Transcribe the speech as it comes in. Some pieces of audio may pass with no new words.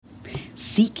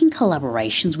Seeking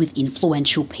collaborations with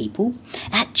influential people?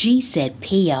 At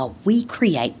GZPR, we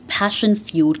create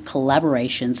passion-fueled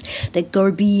collaborations that go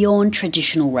beyond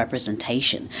traditional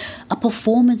representation. A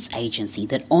performance agency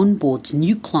that onboards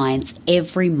new clients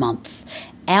every month.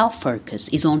 Our focus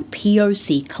is on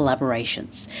POC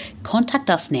collaborations.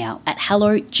 Contact us now at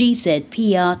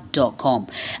hellogzpr.com,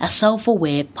 a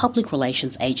self-aware public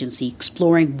relations agency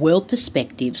exploring world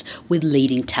perspectives with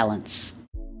leading talents.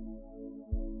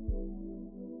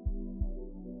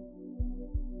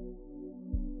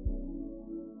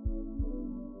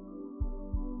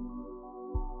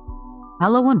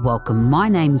 Hello and welcome. My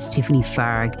name is Tiffany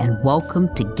Farag and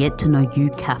welcome to Get to Know You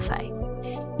Café.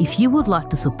 If you would like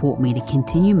to support me to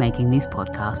continue making these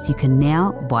podcasts, you can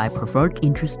now buy a Provoke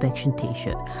Introspection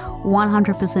t-shirt,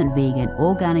 100% vegan,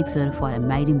 organic certified and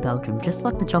made in Belgium, just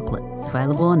like the chocolate. It's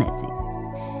available on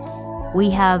Etsy. We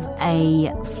have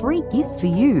a free gift for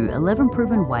you, 11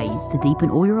 proven ways to deepen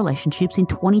all your relationships in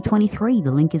 2023. The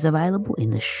link is available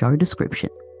in the show description.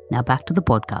 Now back to the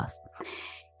podcast.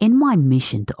 In my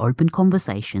mission to open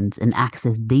conversations and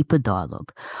access deeper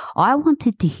dialogue, I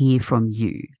wanted to hear from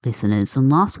you, listeners, on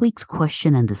last week's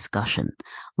question and discussion.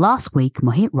 Last week,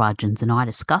 Mohit Rajans and I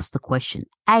discussed the question,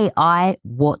 AI,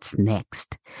 what's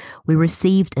next? We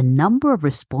received a number of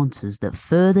responses that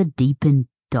further deepened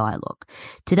dialogue.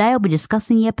 Today, I'll be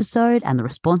discussing the episode and the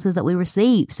responses that we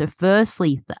received. So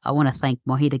firstly, I want to thank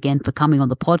Mohit again for coming on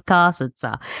the podcast. It's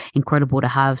incredible to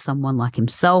have someone like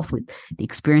himself with the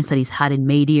experience that he's had in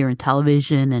media and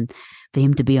television, and for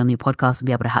him to be on the podcast and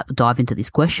be able to dive into this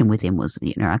question with him was,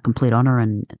 a complete honor.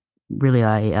 And really,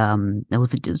 it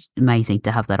was just amazing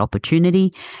to have that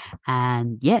opportunity.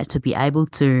 And yeah, to be able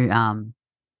to,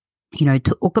 to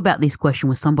talk about this question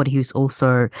with somebody who's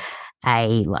also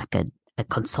a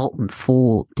consultant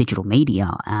for digital media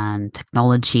and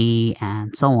technology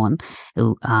and so on,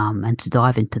 and to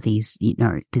dive into these,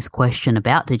 this question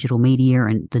about digital media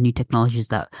and the new technologies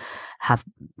that have,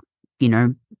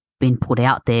 been put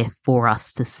out there for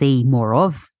us to see more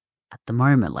of at the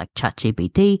moment, like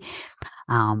ChatGPT,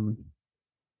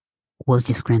 was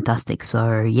just fantastic.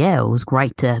 So yeah, it was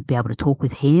great to be able to talk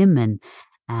with him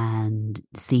and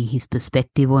see his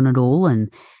perspective on it all,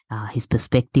 and his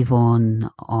perspective on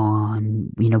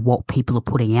what people are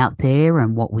putting out there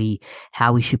and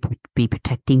how we should be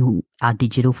protecting our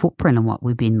digital footprint and what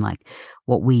we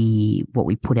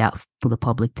put out for the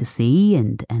public to see,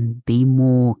 and be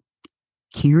more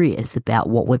curious about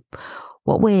what we're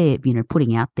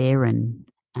putting out there and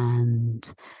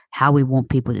how we want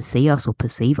people to see us or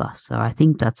perceive us. So I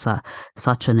think that's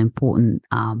such an important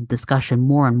discussion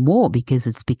more and more, because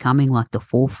it's becoming like the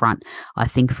forefront, I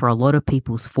think, for a lot of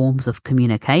people's forms of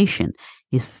communication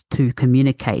is to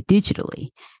communicate digitally.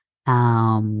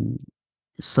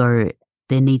 So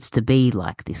there needs to be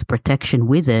like this protection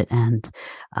with it, and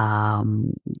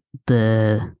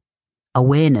the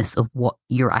awareness of what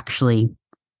you're actually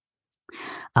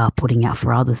putting out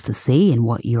for others to see and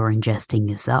what you're ingesting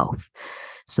yourself.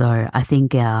 So I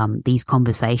think these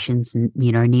conversations,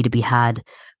 need to be had,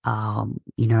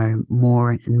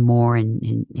 more and more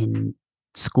in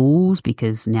schools,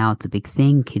 because now it's a big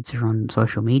thing. Kids are on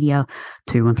social media.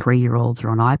 2 and 3-year-olds are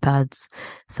on iPads.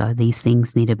 So these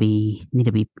things need to be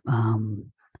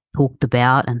talked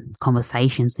about, and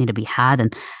conversations need to be had.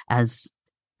 And as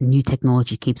new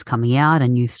technology keeps coming out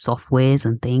and new softwares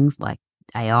and things like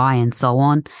AI and so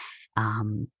on,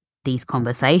 these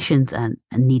conversations and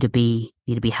need to be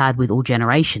had with all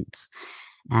generations,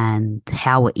 and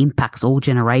how it impacts all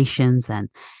generations. And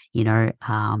and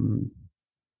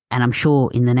I'm sure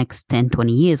in the next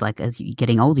 10-20 years, like as you're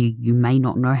getting older, you may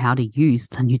not know how to use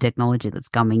the new technology that's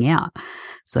coming out.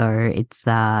 So it's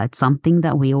something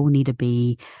that we all need to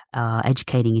be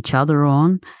educating each other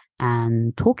on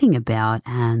and talking about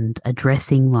and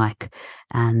addressing,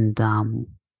 and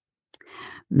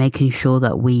making sure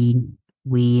that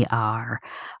we are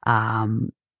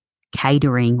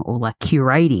catering or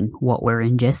curating what we're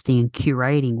ingesting and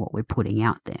curating what we're putting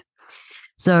out there.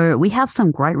 So we have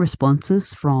some great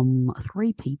responses from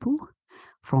 3 people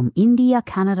from India,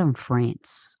 Canada, and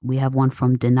France. We have one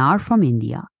from Dinar from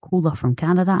India, Kula from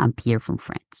Canada, and Pierre from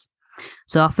France.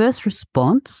 So our first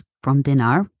response from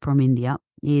Dinar from India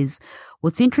is,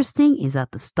 what's interesting is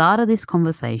at the start of this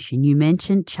conversation, you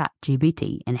mentioned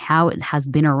ChatGPT and how it has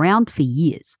been around for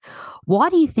years.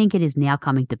 Why do you think it is now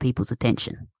coming to people's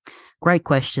attention? Great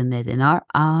question there, Dinar.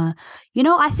 I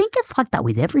think it's like that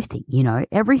with everything.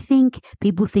 Everything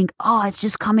people think, oh, it's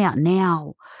just come out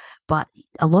now. But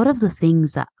a lot of the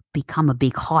things that become a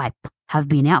big hype have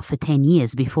been out for 10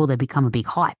 years before they become a big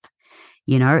hype.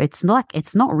 It's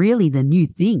not really the new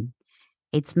thing.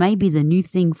 it's maybe the new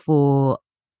thing for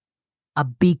a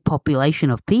big population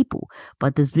of people,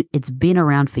 but it's been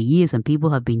around for years and people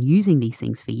have been using these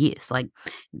things for years. Like,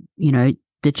 you know,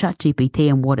 the chat GPT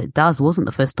and what it does wasn't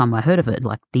the first time I heard of it.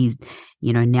 Like these,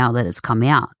 now that it's come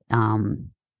out,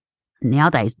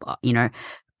 nowadays,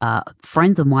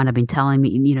 friends of mine have been telling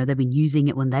me, they've been using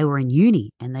it when they were in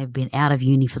uni and they've been out of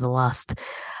uni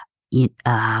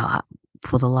uh,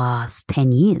 for the last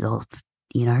 10 years or,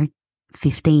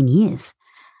 15 years.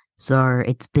 So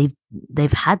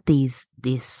they've had this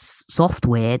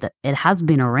software that it has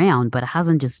been around, but it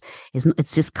hasn't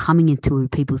it's just coming into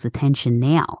people's attention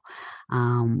now,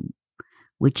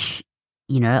 which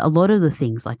a lot of the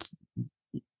things like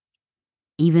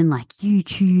even like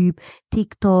YouTube,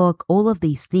 TikTok, all of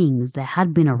these things that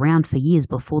had been around for years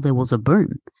before there was a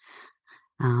boom,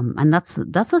 and that's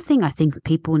the thing I think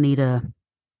people need to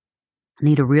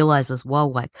realize as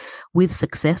well. Like with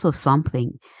success of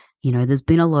something. There's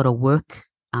been a lot of work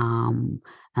and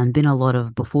been a lot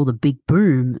of before the big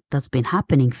boom that's been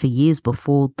happening for years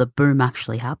before the boom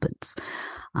actually happens.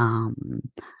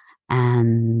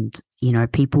 And,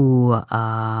 people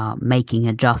are making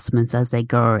adjustments as they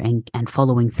go and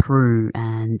following through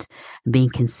and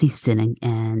being consistent.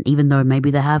 And even though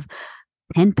maybe they have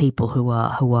 10 people who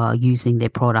are using their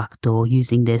product or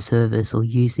using their service or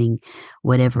using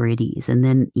whatever it is. And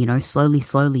then, slowly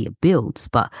it builds,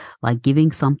 but like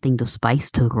giving something the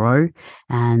space to grow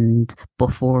and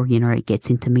before, it gets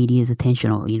into media's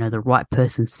attention or, the right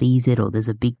person sees it or there's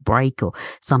a big break or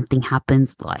something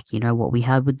happens like, what we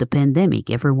had with the pandemic,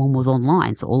 everyone was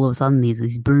online. So all of a sudden there's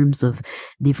these booms of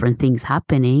different things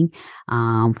happening,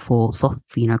 for soft,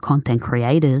 content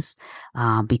creators,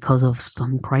 because of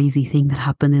some crazy thing that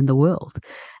happened in the world.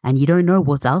 And you don't know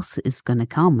what else is going to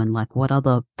come and like what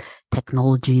other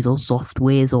technologies or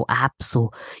softwares or apps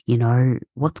or,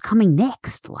 what's coming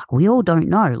next. Like we all don't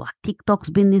know. Like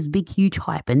TikTok's been this big, huge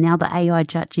hype and now the AI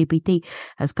chat GPT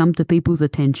has come to people's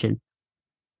attention.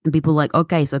 And people are like,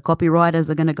 okay, so copywriters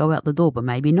are going to go out the door, but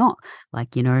maybe not.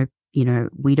 Like,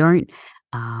 we don't,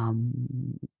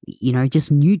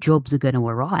 just new jobs are going to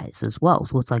arise as well.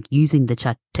 So it's like using the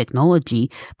chat technology,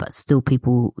 but still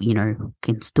people,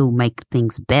 can still make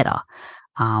things better,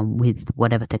 with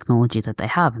whatever technology that they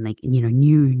have. And they,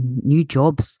 new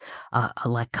jobs are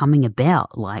like coming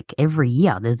about like every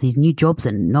year. There's these new jobs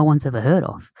that no one's ever heard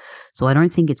of. So I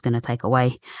don't think it's going to take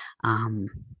away,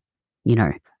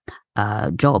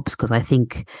 jobs, because I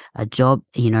think a job,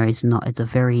 it's a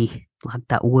very, like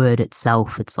that word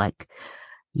itself, it's like,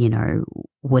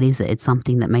 what is it? It's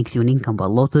something that makes you an income, but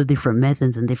lots of different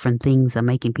methods and different things are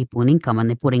making people an income and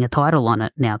they're putting a title on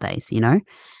it nowadays,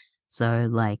 So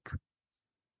like,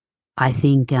 I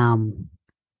think,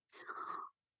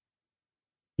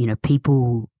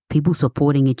 people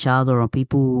supporting each other or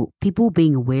people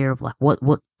being aware of like what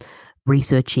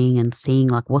researching and seeing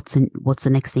like what's the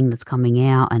next thing that's coming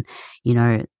out. And,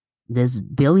 there's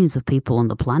billions of people on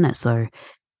the planet. So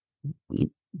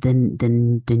then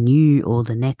the new or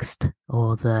the next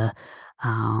or the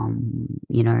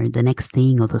the next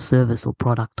thing or the service or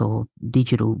product or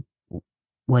digital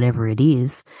whatever it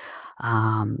is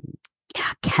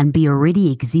can be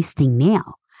already existing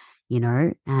now,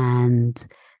 and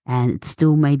it's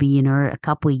still maybe a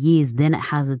couple of years then it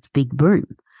has its big boom.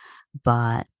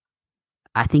 But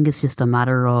I think it's just a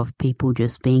matter of people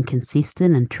just being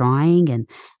consistent and trying and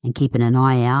keeping an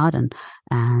eye out and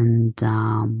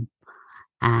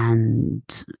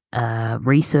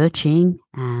researching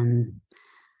and,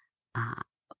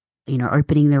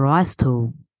 opening their eyes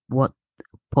to what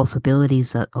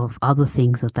possibilities of other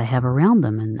things that they have around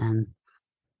them and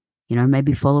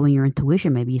maybe following your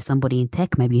intuition. Maybe you're somebody in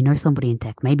tech, maybe you know somebody in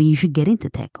tech, maybe you should get into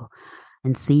tech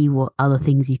and see what other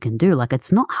things you can do. Like,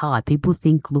 it's not hard. People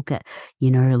look at,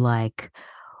 like,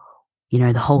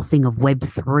 the whole thing of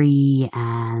Web3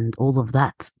 and all of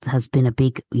that has been a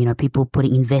big, people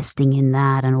investing in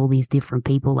that and all these different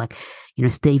people like,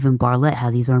 Stephen Bartlett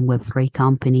has his own Web3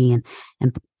 company and,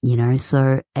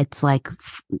 so it's like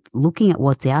looking at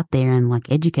what's out there and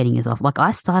like educating yourself. Like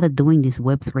I started doing this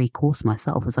Web3 course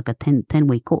myself. It's like a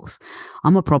 10-week course.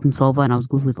 I'm a problem solver and I was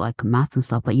good with like maths and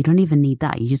stuff, but you don't even need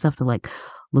that. You just have to like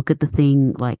look at the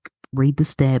thing, like read the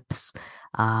steps,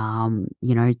 trial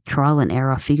and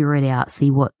error, figure it out,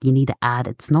 see what you need to add.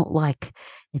 It's not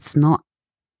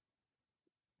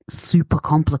super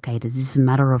complicated. It's just a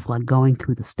matter of like going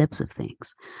through the steps of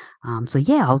things. So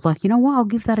yeah, I was like, what, I'll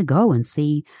give that a go and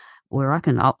see where I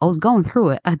can. I was going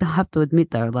through it. I have to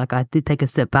admit though, like I did take a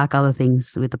step back. Other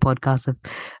things with the podcast have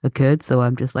occurred. So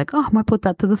I'm just like, I might put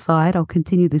that to the side. I'll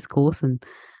continue this course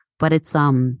but it's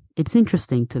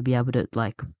interesting to be able to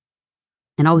like,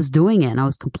 and I was doing it and I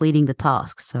was completing the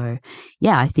task. So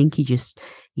yeah, I think you just,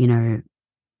 you know,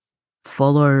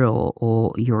 follow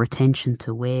or your attention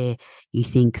to where you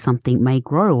think something may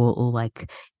grow, or like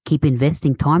keep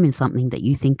investing time in something that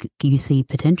you think you see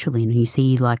potential in, and you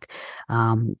see like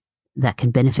that can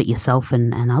benefit yourself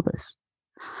and others.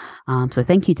 So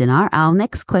thank you, Dinar. Our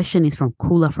next question is from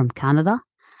Kula from Canada.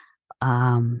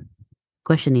 Um,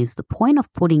 question is, the point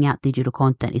of putting out digital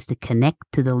content is to connect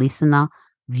to the listener,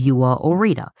 viewer, or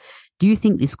reader. Do you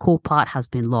think this core part has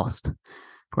been lost?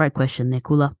 Great question there,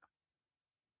 Kula.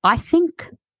 I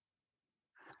think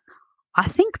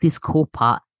this core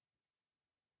part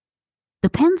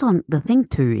depends on the thing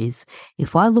too. Is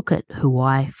if I look at who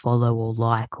I follow or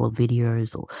like, or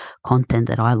videos or content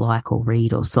that I like or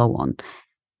read or so on,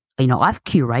 you know, I've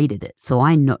curated it. So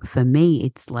I know, for me,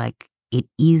 it's like, it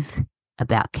is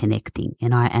about connecting.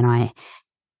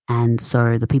 And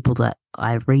so the people that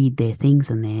I read their things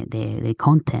and their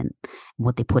content,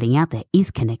 what they're putting out there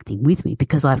is connecting with me,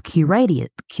 because I've curated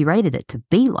it to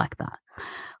be like that.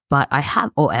 But I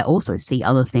also see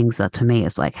other things that to me,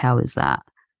 it's like, how is that?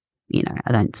 You know,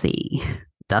 I don't see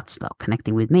that's not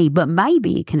connecting with me, but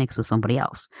maybe it connects with somebody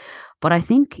else. But I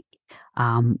think,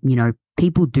 you know,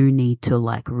 people do need to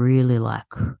like really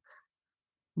like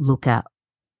look at,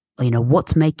 you know,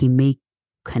 what's making me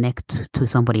connect to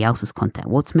somebody else's content,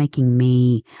 what's making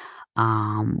me,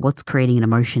 what's creating an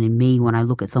emotion in me when I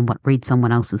look at read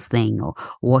someone else's thing, or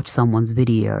watch someone's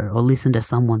video, or listen to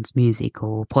someone's music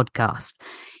or podcast.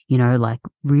 You know, like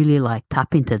really like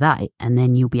tap into that, and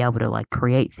then you'll be able to like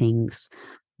create things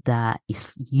that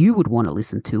you would want to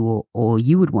listen to, or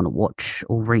you would want to watch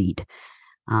or read,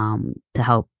 to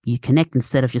help you connect,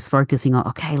 instead of just focusing on,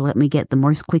 okay, let me get the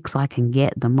most clicks I can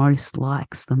get, the most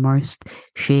likes, the most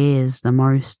shares, the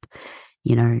most,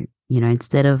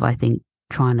 instead of, I think,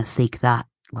 trying to seek that,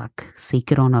 like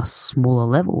seek it on a smaller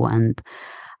level. And,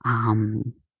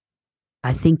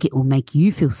 I think it will make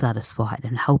you feel satisfied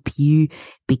and help you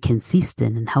be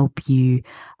consistent, and help you,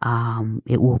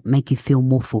 it will make you feel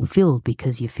more fulfilled,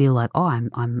 because you feel like, oh,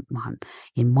 I'm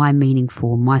in my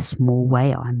meaningful, my small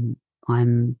way,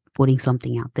 I'm putting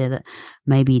something out there that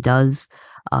maybe does,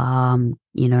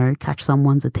 catch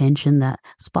someone's attention, that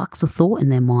sparks a thought in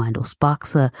their mind, or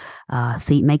sparks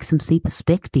makes them see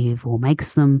perspective, or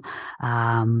makes them,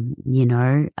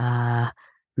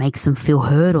 makes them feel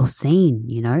heard or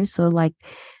seen, So like,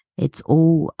 it's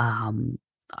all,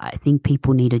 I think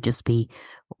people need to just be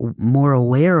more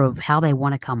aware of how they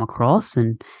want to come across,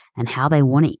 and how they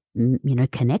want to,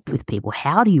 connect with people.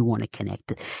 How do you want to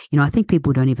connect? I think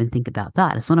people don't even think about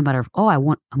that. It's not a matter of, oh,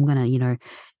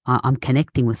 I'm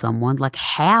connecting with someone. Like,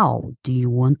 how do you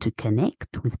want to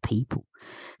connect with people?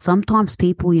 Sometimes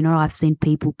people, I've seen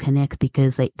people connect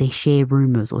because they share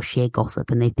rumors or share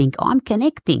gossip, and they think, oh, I'm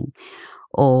connecting.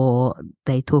 Or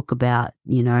they talk about,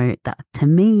 that to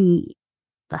me,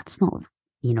 that's not,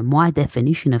 my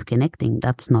definition of connecting.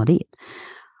 That's not it.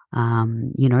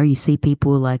 You see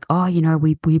people like, oh,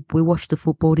 we watch the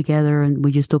football together and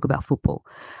we just talk about football.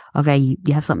 Okay,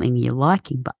 you have something you're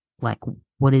liking, but like,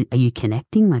 are you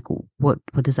connecting? Like, what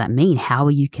does that mean? How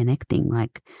are you connecting?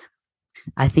 Like,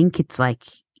 I think it's like,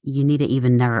 you need to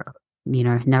even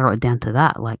narrow it down to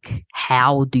that. Like,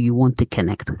 how do you want to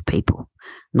connect with people?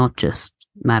 Not just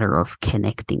matter of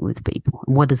connecting with people.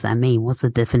 What does that mean? What's the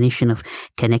definition of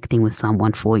connecting with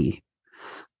someone for you?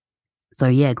 So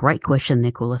yeah, great question,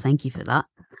 Nicola. Thank you for that.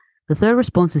 The third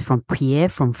response is from Pierre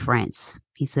from France.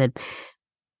 He said,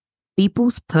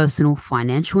 people's personal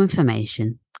financial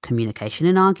information, communication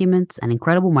and arguments, and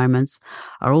incredible moments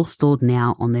are all stored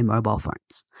now on their mobile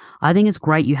phones. I think it's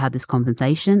great you had this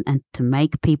conversation, and to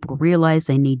make people realize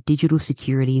they need digital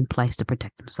security in place to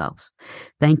protect themselves.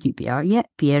 Thank you, Pierre.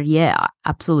 Yeah,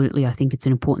 absolutely. I think it's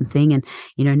an important thing. And,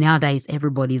 nowadays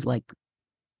everybody's like,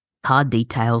 card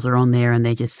details are on there, and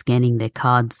they're just scanning their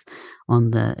cards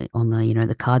on the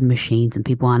the card machines, and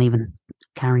people aren't even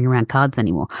carrying around cards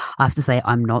anymore. I have to say,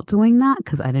 I'm not doing that,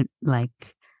 because I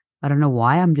don't know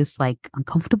why. I'm just like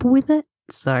uncomfortable with it.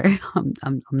 So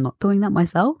I'm not doing that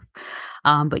myself.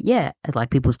 But yeah,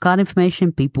 like people's card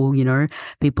information, people,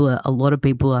 a lot of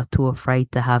people are too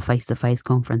afraid to have face-to-face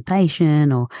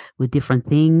confrontation or with different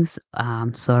things.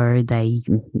 So they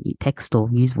text or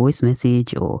use voice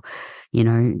message, or,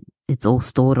 it's all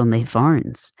stored on their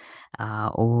phones,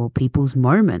 or people's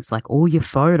moments, like all your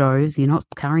photos. You're not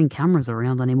carrying cameras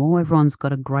around anymore. Everyone's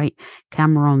got a great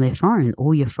camera on their phone.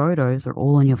 All your photos are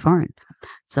all on your phone.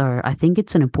 So I think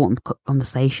it's an important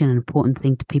conversation, an important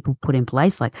thing to people put in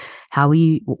place. Like,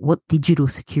 what digital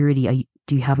security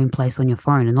do you have in place on your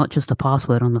phone, and not just a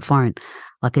password on the phone?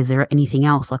 Like, is there anything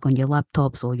else, like on your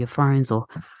laptops or your phones, or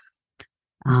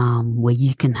where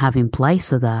you can have in place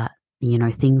so that,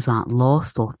 things aren't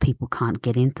lost or people can't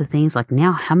get into things. Like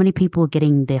now, how many people are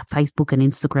getting their Facebook and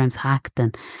Instagrams hacked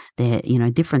and their,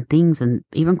 different things, and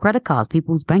even credit cards,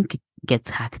 people's bank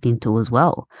gets hacked into as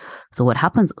well. So what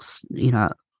happens,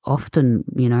 often,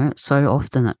 so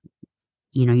often that,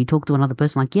 you talk to another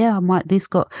person like, yeah, this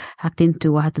got hacked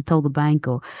into, I had to tell the bank,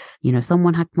 or,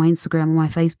 someone hacked my Instagram or my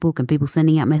Facebook, and people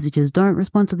sending out messages, don't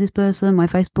respond to this person. My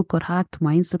Facebook got hacked.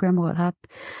 My Instagram got hacked.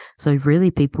 So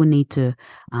really people need to,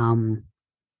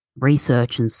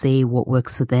 research and see what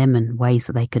works for them and ways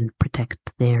that they can protect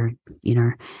their,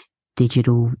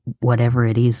 digital, whatever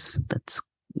it is that's,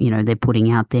 they're putting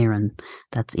out there and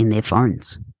that's in their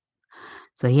phones.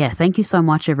 So yeah, thank you so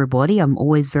much, everybody. I'm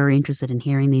always very interested in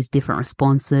hearing these different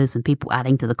responses and people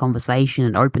adding to the conversation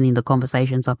and opening the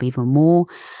conversations up even more.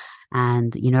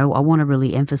 And, I want to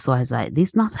really emphasize that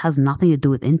this has nothing to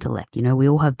do with intellect. We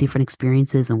all have different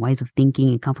experiences and ways of thinking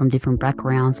and come from different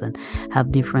backgrounds and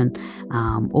have different,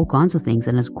 all kinds of things.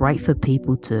 And it's great for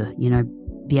people to,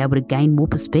 be able to gain more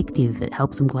perspective. It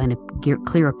helps them gain a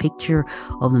clearer picture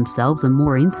of themselves and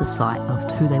more insight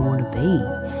of who they want to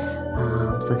be.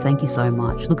 So thank you so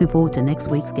much. Looking forward to next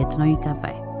week's Get to Know You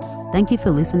Cafe. Thank you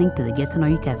for listening to the Get to Know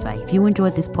You Cafe. If you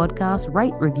enjoyed this podcast,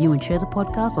 rate, review, and share the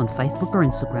podcast on Facebook or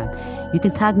Instagram. You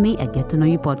can tag me at Get to Know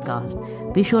You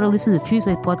Podcast. Be sure to listen to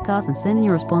Tuesday's podcast and send in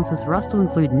your responses for us to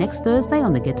include next Thursday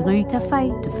on the Get to Know You Cafe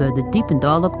to further deepen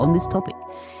dialogue on this topic.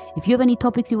 If you have any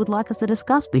topics you would like us to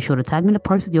discuss, be sure to tag me in a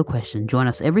post with your question. Join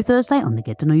us every Thursday on the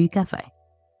Get to Know You Cafe.